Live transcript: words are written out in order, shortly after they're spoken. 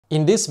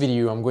In this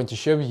video, I'm going to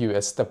show you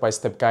a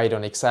step-by-step guide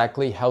on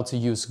exactly how to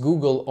use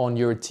Google on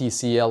your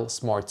TCL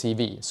Smart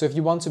TV. So if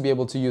you want to be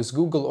able to use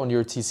Google on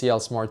your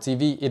TCL Smart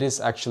TV, it is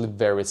actually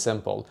very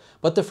simple.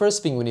 But the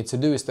first thing we need to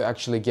do is to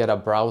actually get a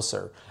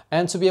browser.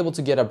 And to be able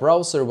to get a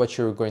browser, what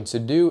you're going to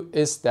do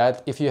is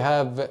that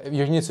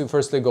you need to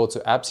firstly go to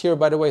apps here,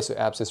 by the way, so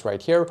apps is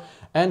right here.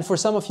 And for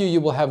some of you, you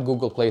will have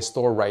Google Play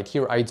Store right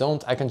here. I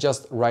don't, I can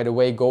just right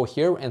away go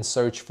here and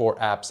search for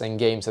apps and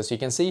games, as you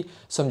can see.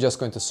 So I'm just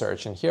going to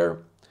search in here.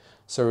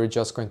 So we're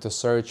just going to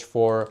search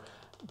for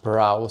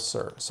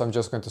browser. So I'm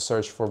just going to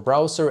search for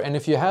browser. And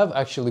if you have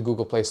actually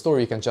Google Play Store,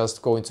 you can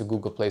just go into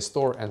Google Play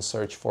Store and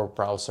search for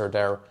browser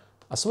there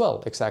as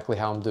well, exactly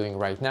how I'm doing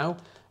right now.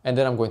 And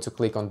then I'm going to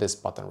click on this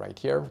button right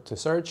here to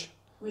search.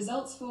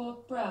 Results for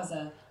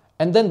browser.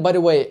 And then, by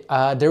the way,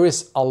 there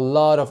is a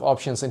lot of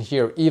options in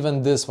here,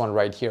 even this one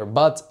right here.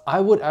 But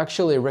I would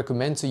actually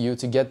recommend to you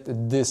to get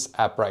this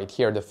app right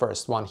here, the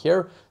first one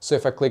here. So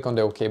if I click on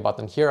the OK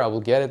button here, I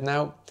will get it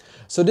now.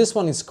 So this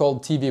one is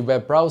called TV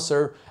Web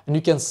Browser, and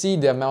you can see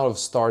the amount of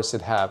stars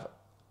it have.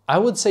 I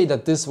would say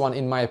that this one,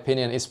 in my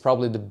opinion, is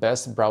probably the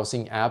best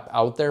browsing app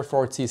out there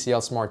for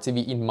TCL Smart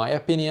TV, in my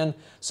opinion.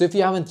 So if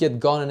you haven't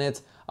yet gotten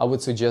it, I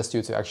would suggest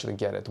you to actually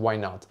get it. Why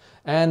not?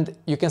 And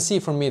you can see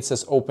for me it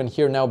says open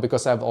here now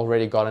because I've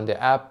already gotten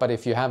the app, but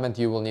if you haven't,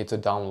 you will need to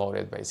download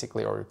it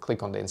basically, or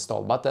click on the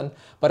install button.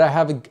 But I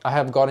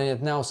have gotten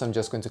it now, so I'm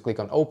just going to click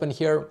on open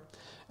here,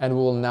 and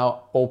we will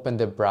now open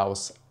the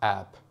browse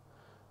app.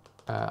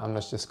 I'm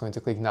just going to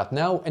click not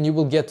now, and you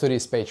will get to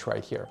this page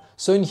right here.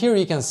 So in here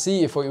you can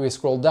see, if we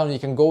scroll down, you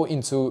can go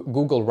into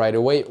Google right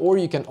away, or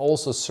you can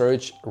also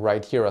search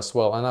right here as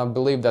well. And I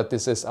believe that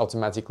this is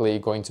automatically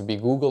going to be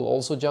Google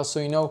also, just so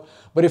you know.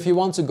 But if you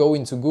want to go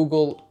into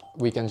Google,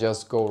 we can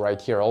just go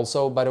right here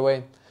also, by the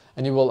way,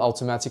 and you will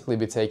automatically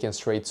be taken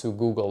straight to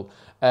Google.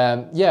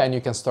 Yeah, and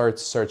you can start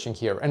searching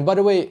here. And by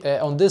the way,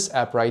 on this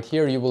app right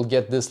here, you will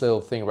get this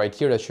little thing right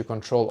here that you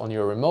control on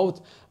your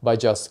remote by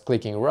just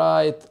clicking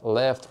right,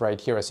 left, right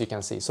here, as you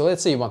can see. So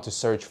let's say you want to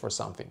search for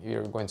something.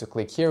 You're going to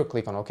click here,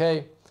 click on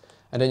OK,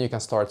 and then you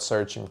can start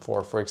searching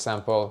for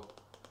example,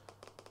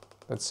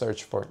 let's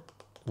search for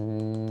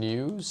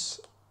news,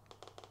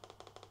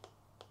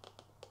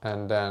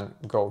 and then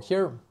go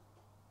here.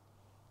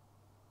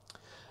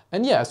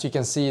 And yeah, as you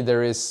can see,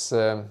 there is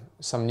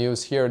some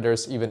news here.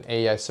 There's even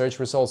AI search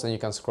results, and you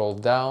can scroll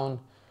down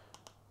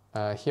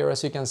here,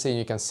 as you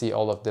can see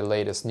all of the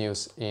latest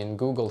news in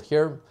Google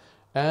here.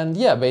 And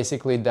yeah,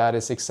 basically that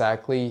is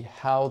exactly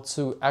how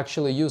to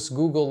actually use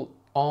Google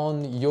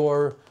on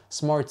your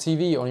smart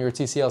TV, on your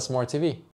TCL Smart TV.